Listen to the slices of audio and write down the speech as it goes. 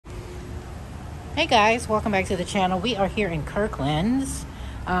Hey guys, welcome back to the channel. We are here in Kirklands.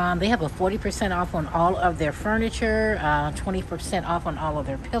 They have a 40% off on all of their furniture, 20% off on all of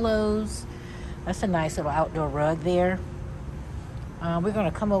their pillows. That's a nice little outdoor rug there. We're going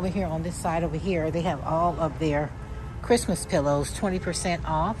to come over here on this side over here. They have all of their Christmas pillows, 20%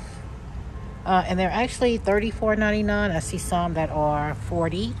 off. And they're actually $34.99. I see some that are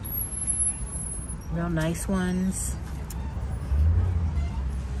 $40. Real nice ones.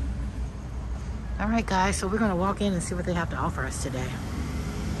 All right, guys, so we're going to walk in and see what they have to offer us today.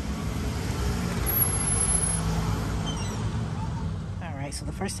 All right, so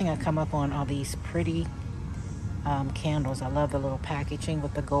the first thing I come up on are these pretty candles. I love the little packaging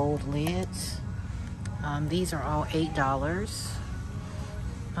with the gold lids. These are all $8.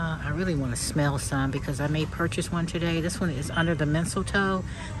 I really want to smell some because I may purchase one today. This one is under the mistletoe.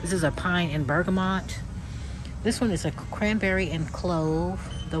 This is a pine and bergamot. This one is a cranberry and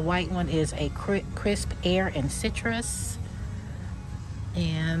clove. The white one is a crisp air and citrus.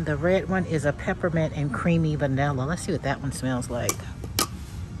 And the red one is a peppermint and creamy vanilla. Let's see what that one smells like.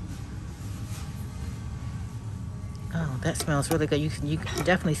 Oh, that smells really good. You can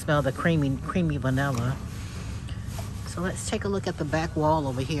definitely smell the creamy vanilla. So let's take a look at the back wall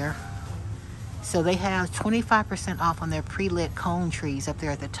over here. So they have 25% off on their pre-lit cone trees up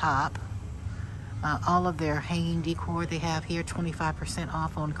there at the top. All of their hanging decor they have here, 25%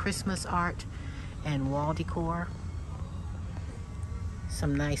 off on Christmas art and wall decor.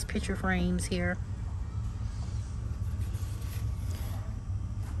 Some nice picture frames here.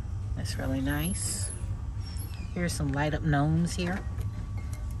 That's really nice. Here's some light up gnomes here.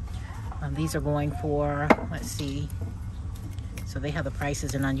 These are going for, let's see. So they have the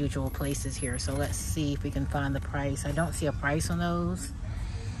prices in unusual places here. So let's see if we can find the price. I don't see a price on those.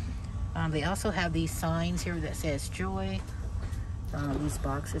 They also have these signs here that says joy. These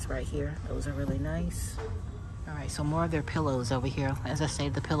boxes right here, those are really nice. All right, so more of their pillows over here. As I say,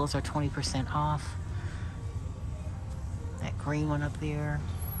 the pillows are 20% off. That green one up there.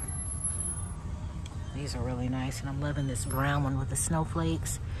 These are really nice, and I'm loving this brown one with the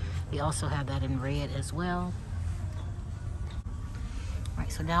snowflakes. They also have that in red as well. All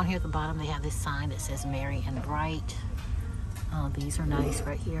right, so down here at the bottom, they have this sign that says merry and bright. These are nice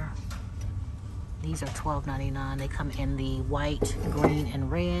right here. These are $12.99. They come in the white, green,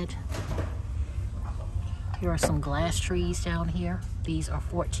 and red. Here are some glass trees down here. These are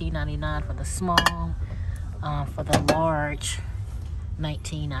 $14.99 for the small. For the large,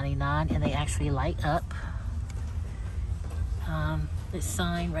 $19.99, and they actually light up. This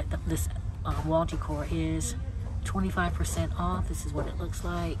sign, right, this wall decor is 25% off. This is what it looks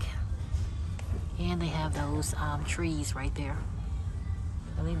like. And they have those trees right there.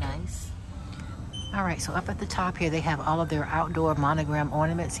 Really nice. All right, so up at the top here, they have all of their outdoor monogram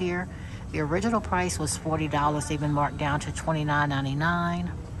ornaments here. The original price was $40. They've been marked down to $29.99.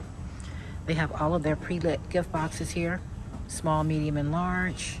 They have all of their pre-lit gift boxes here, small, medium, and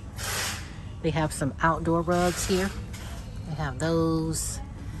large. They have some outdoor rugs here. They have those.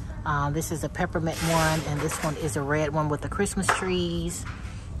 This is a peppermint one, and this one is a red one with the Christmas trees.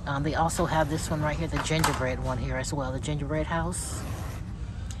 They also have this one right here, the gingerbread one here as well, the gingerbread house.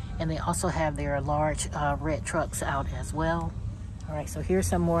 And they also have their large red trucks out as well. All right, so here's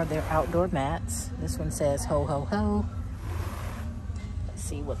some more of their outdoor mats. This one says ho, ho, ho. Let's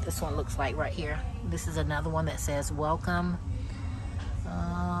see what this one looks like right here. This is another one that says welcome.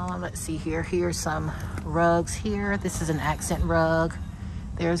 Let's see here. Here's some rugs here. This is an accent rug.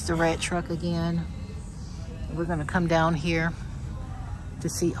 There's the red truck again. We're gonna come down here to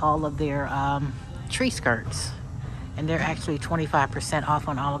see all of their tree skirts. And they're actually 25% off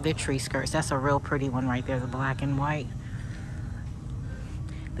on all of their tree skirts. That's a real pretty one right there, the black and white.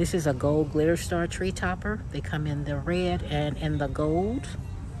 This is a gold glitter star tree topper. They come in the red and in the gold.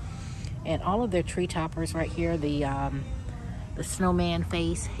 And all of their tree toppers right here, the snowman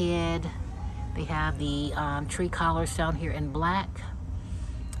face, head. They have the tree collars down here in black.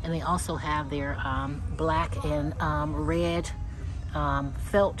 And they also have their black and red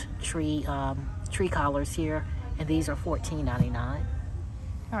felt tree collars here. And these are $14.99.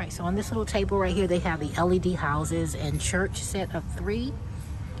 All right, so on this little table right here, they have the LED houses and church set of 3.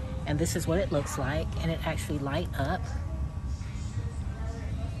 And this is what it looks like. And it actually light up.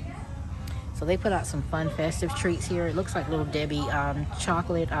 So they put out some fun festive treats here. It looks like little Debbie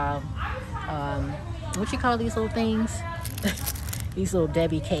chocolate, what you call these little things? These little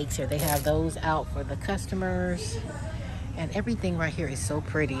Debbie cakes here. They have those out for the customers. And everything right here is so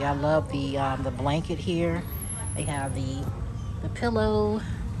pretty. I love the blanket here. They have the pillow.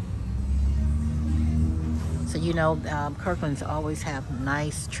 So you know, Kirklands always have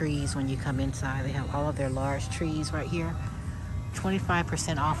nice trees when you come inside. They have all of their large trees right here.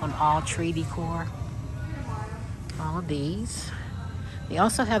 25% off on all tree decor. All of these. They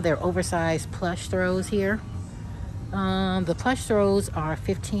also have their oversized plush throws here. The plush throws are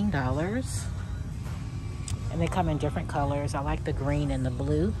 $15. And they come in different colors. I like the green and the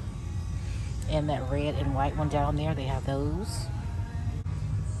blue. And that red and white one down there, they have those.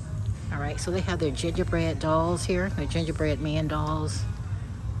 All right, so they have their gingerbread dolls here, their gingerbread man dolls.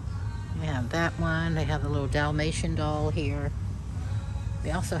 They have that one. They have the little Dalmatian doll here.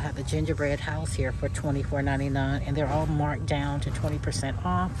 They also have the gingerbread house here for $24.99, and they're all marked down to 20%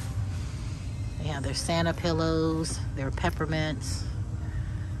 off. They have their Santa pillows, their peppermints.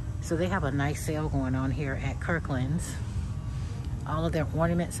 So they have a nice sale going on here at Kirklands. All of their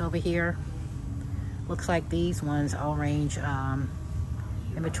ornaments over here. Looks like these ones all range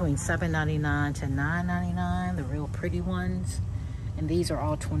in between $7.99 to $9.99, the real pretty ones. And these are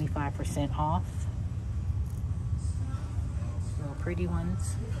all 25% off. Real pretty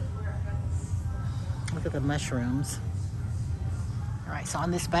ones. Look at the mushrooms. All right, so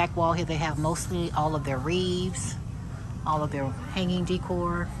on this back wall here, they have mostly all of their wreaths, all of their hanging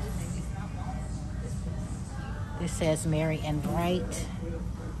decor. This says Merry and Bright.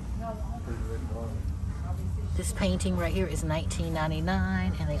 This painting right here is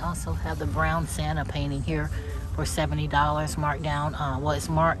 $19.99, and they also have the brown Santa painting here for $70 marked down. Well, it's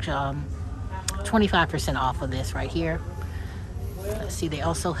marked 25% off of this right here. Let's see, they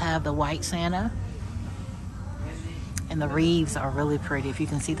also have the white Santa, and the wreaths are really pretty. If you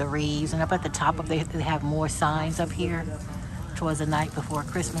can see the wreaths, and up at the top of they have more signs up here. Towards the night before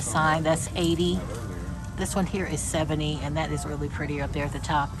Christmas sign, that's $80. This one here is $70, and that is really pretty up there at the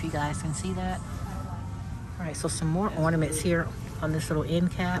top, if you guys can see that. All right, so some more ornaments here on this little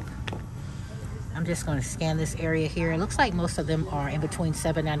end cap. I'm just going to scan this area here. It looks like most of them are in between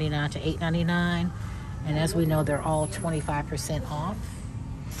 $7.99 to $8.99. And as we know, they're all 25% off.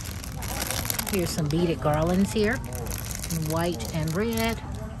 Here's some beaded garlands here in white and red.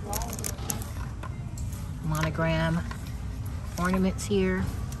 Monogram ornaments here.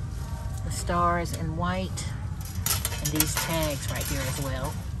 The stars in white. And these tags right here as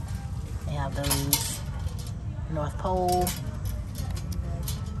well. They have those. North Pole.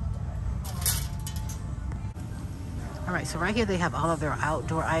 All right, so right here they have all of their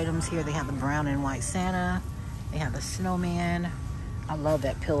outdoor items here. They have the brown and white Santa. They have the snowman. I love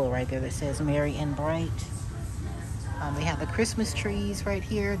that pillow right there that says Merry and Bright. They have the Christmas trees right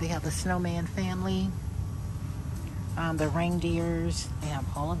here. They have the snowman family. The reindeers. They have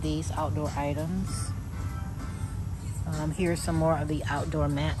all of these outdoor items. Here's some more of the outdoor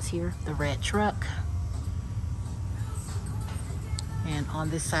mats here. The red truck. And on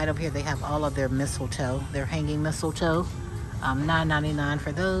this side over here, they have all of their mistletoe, their hanging mistletoe. $9.99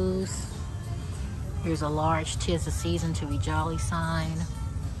 for those. Here's a large "'Tis the Season to Be Jolly" sign.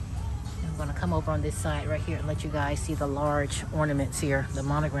 I'm going to come over on this side right here and let you guys see the large ornaments here, the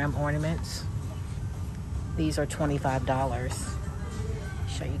monogram ornaments. These are $25.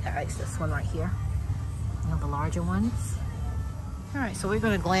 Show you guys this one right here. You know, the larger ones. All right, so we're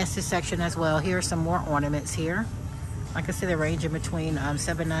going to glance this section as well. Here are some more ornaments here. Like I said, they range in between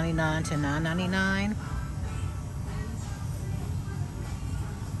 $7.99 to $9.99.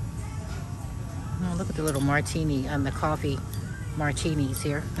 Oh, look at the little martini, the coffee martinis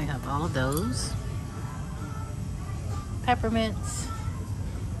here. They have all of those. Peppermints.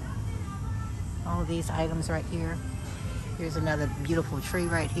 All of these items right here. Here's another beautiful tree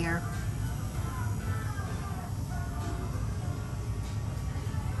right here.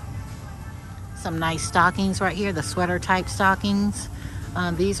 Some nice stockings right here, the sweater type stockings.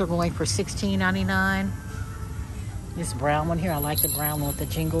 These are going for $16.99. This brown one here, I like the brown one with the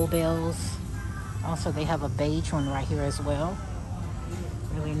jingle bells. Also, they have a beige one right here as well.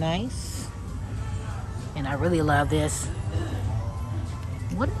 Really nice. And I really love this.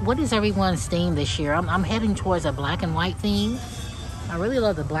 What is everyone's theme this year? I'm heading towards a black and white theme. I really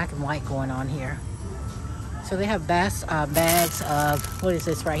love the black and white going on here. So they have bags of, what is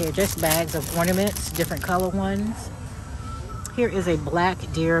this right here? Just bags of ornaments, different color ones. Here is a black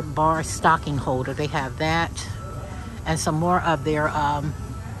deer bar stocking holder. They have that. And some more of their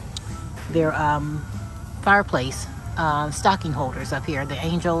fireplace stocking holders up here. The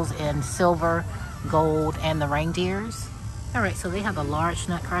angels in silver, gold, and the reindeers. All right, so they have the large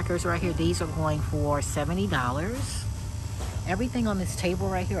nutcrackers right here. These are going for $70. Everything on this table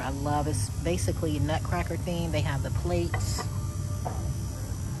right here, I love. It's basically nutcracker theme. They have the plates.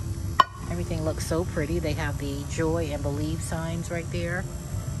 Everything looks so pretty. They have the joy and believe signs right there.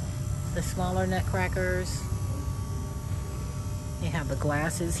 The smaller nutcrackers. They have the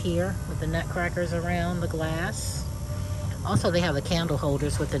glasses here with the nutcrackers around the glass. Also, they have the candle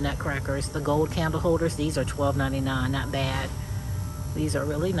holders with the nutcrackers, the gold candle holders. These are $12.99, not bad. These are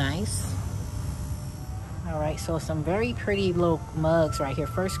really nice. All right, so some very pretty little mugs right here.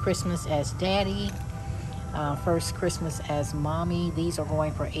 First Christmas as Daddy, First Christmas as Mommy. These are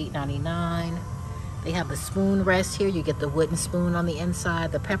going for $8.99. They have the spoon rest here. You get the wooden spoon on the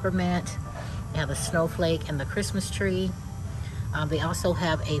inside, the peppermint. They have the snowflake and the Christmas tree. They also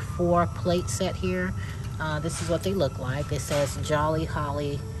have a 4-plate set here. This is what they look like. It says Jolly,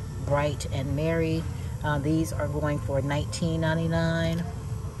 Holly, Bright, and Merry. These are going for $19.99.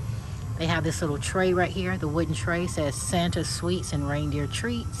 They have this little tray right here. The wooden tray says Santa Sweets and Reindeer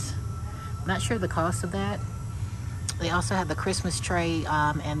Treats. I'm not sure the cost of that. They also have the Christmas tray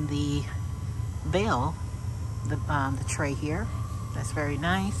and the bell, the tray here. That's very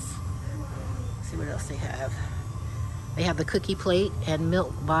nice. Let's see what else they have. They have the cookie plate and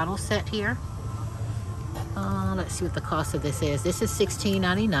milk bottle set here. Let's see what the cost of this is. This is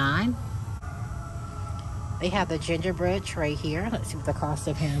 $16.99. They have the gingerbread tray here. Let's see what the cost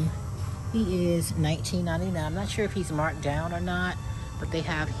of him. He is $19.99. I'm not sure if he's marked down or not, but they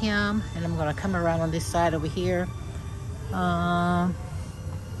have him. And I'm going to come around on this side over here. They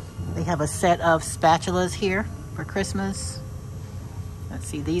have a set of spatulas here for Christmas. Let's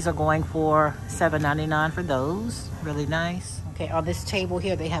see, these are going for $7.99 for those. Really nice. Okay, on this table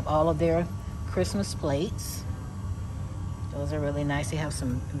here, they have all of their Christmas plates. Those are really nice. They have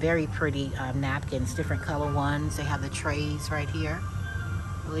some very pretty napkins, different color ones. They have the trays right here.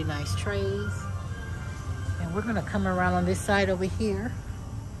 Really nice trays. And we're gonna come around on this side over here.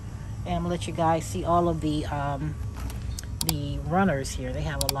 And I'm gonna let you guys see all of the runners here. They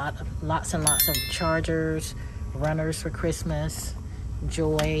have lots and lots of chargers, runners for Christmas,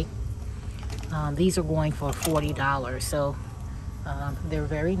 Joy. These are going for $40, so they're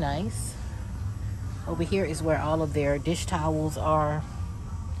very nice. Over here is where all of their dish towels are.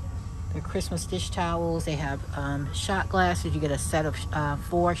 Their Christmas dish towels. They have shot glasses. You get a set of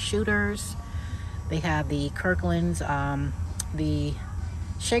 4 shooters. They have the Kirklands, the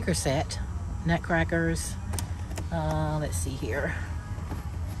shaker set, nutcrackers. Let's see here.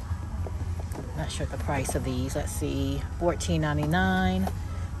 Not sure the price of these. Let's see, $14.99.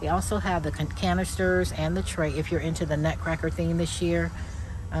 They also have the canisters and the tray if you're into the nutcracker theme this year,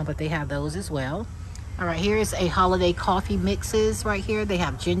 but they have those as well. All right, here's a holiday coffee mixes right here. They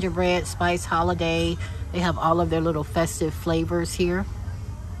have gingerbread, spice, holiday. They have all of their little festive flavors here.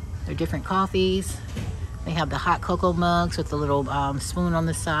 They're different coffees. They have the hot cocoa mugs with the little spoon on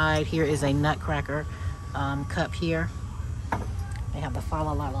the side. Here is a nutcracker cup here. They have the fa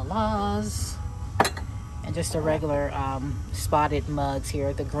la la la la's and just a regular spotted mugs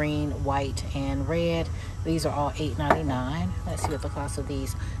here, the green, white, and red. These are all $8.99. Let's see what the cost of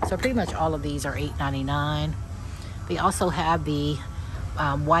these. So pretty much all of these are $8.99. They also have the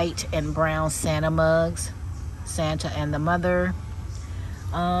white and brown Santa mugs, Santa and the Mother.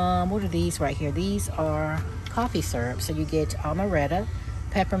 What are these right here? These are coffee syrup. So you get amaretto,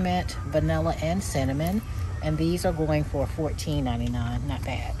 peppermint, vanilla, and cinnamon. And these are going for $14.99. Not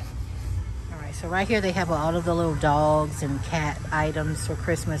bad. All right, so right here they have all of the little dogs and cat items for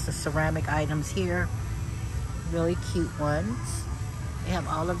Christmas, the ceramic items here. Really cute ones. They have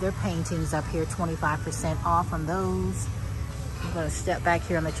all of their paintings up here, 25% off on those. I'm gonna step back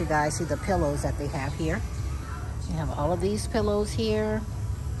here and let you guys see the pillows that they have here. They have all of these pillows here.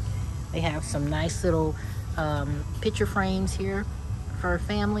 They have some nice little picture frames here for a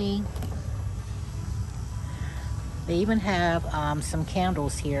family. They even have some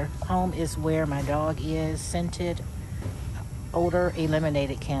candles here. Home is where my dog is. Scented, odor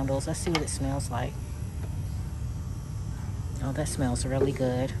eliminated candles. Let's see what it smells like. Oh, that smells really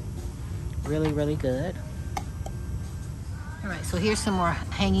good. Really, really good. All right, so here's some more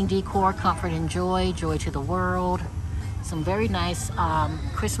hanging decor. Comfort and joy, joy to the world. Some very nice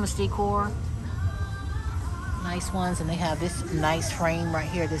Christmas decor. Nice ones, and they have this nice frame right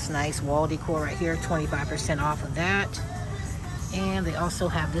here, this nice wall decor right here, 25% off of that. And they also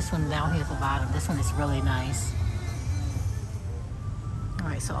have this one down here at the bottom. This one is really nice. All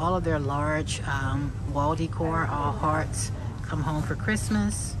right, so all of their large wall decor, all hearts, come home for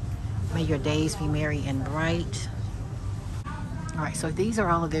Christmas. May your days be merry and bright. All right, so these are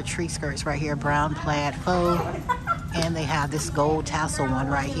all of their tree skirts right here, brown plaid faux, and they have this gold tassel one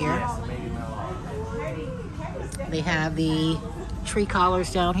right here. They have the tree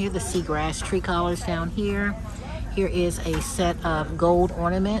collars down here, the seagrass tree collars down here. Here is a set of gold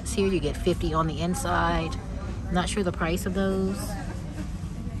ornaments. Here you get 50 on the inside. Not sure the price of those.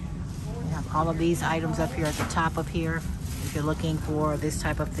 We have all of these items up here at the top of here. if you're looking for this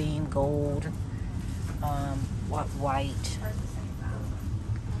type of theme, gold, white.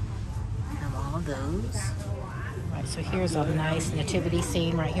 Have all of those. All right, so here's a nice nativity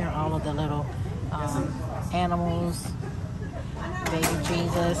scene right here. All of the little animals, baby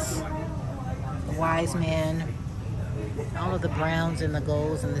Jesus, the wise men, all of the browns and the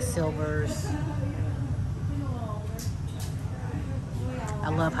golds and the silvers. I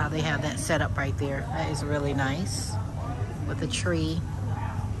love how they have that set up right there. That is really nice. With the tree.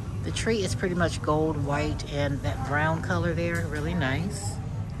 The tree is pretty much gold, white, and that brown color there. Really nice.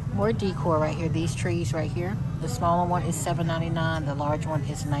 More decor right here. These trees right here. The smaller one is $7.99. The large one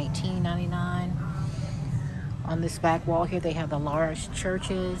is $19.99. On this back wall here, they have the large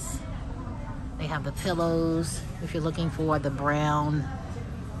churches. They have the pillows. If you're looking for the brown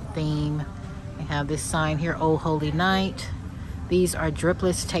theme, they have this sign here, Oh Holy Night. These are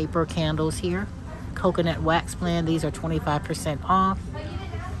dripless taper candles here. Coconut wax blend. These are 25% off.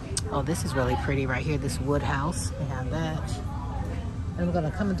 Oh, this is really pretty right here. This wood house. They have that. And we're going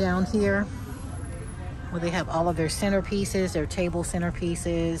to come down here where they have all of their centerpieces, their table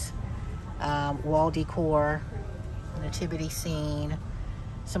centerpieces, wall decor, nativity scene,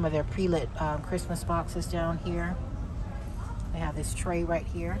 some of their pre-lit Christmas boxes down here. They have this tray right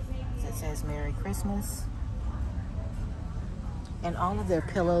here that says Merry Christmas. And all of their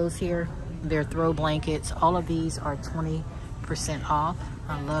pillows here, their throw blankets, all of these are 20% off.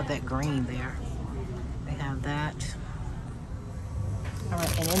 I love that green there. They have that. All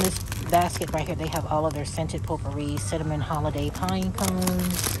right, and in this basket right here, they have all of their scented potpourri, cinnamon holiday pine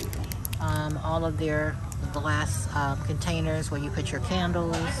cones, all of their glass containers where you put your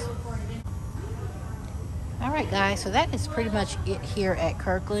candles. All right, guys, so that is pretty much it here at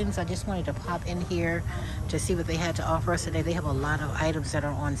Kirklands. I just wanted to pop in here to see what they had to offer us today. They have a lot of items that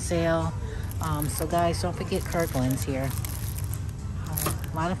are on sale. So guys, don't forget Kirklands here.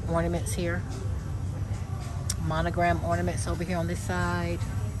 A lot of ornaments here. Monogram ornaments over here on this side.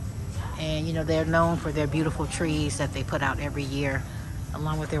 And you know, they're known for their beautiful trees that they put out every year,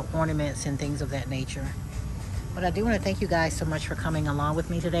 along with their ornaments and things of that nature. But I do want to thank you guys so much for coming along with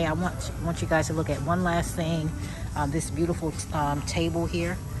me today. I want you guys to look at one last thing. This beautiful table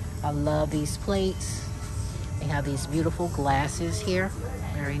here. I love these plates. They have these beautiful glasses here.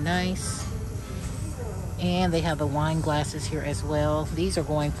 Very nice. And they have the wine glasses here as well. These are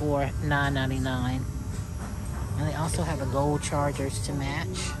going for $9.99. And they also have the gold chargers to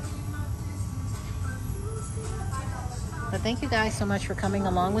match. But thank you guys so much for coming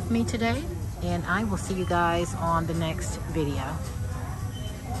along with me today. And I will see you guys on the next video.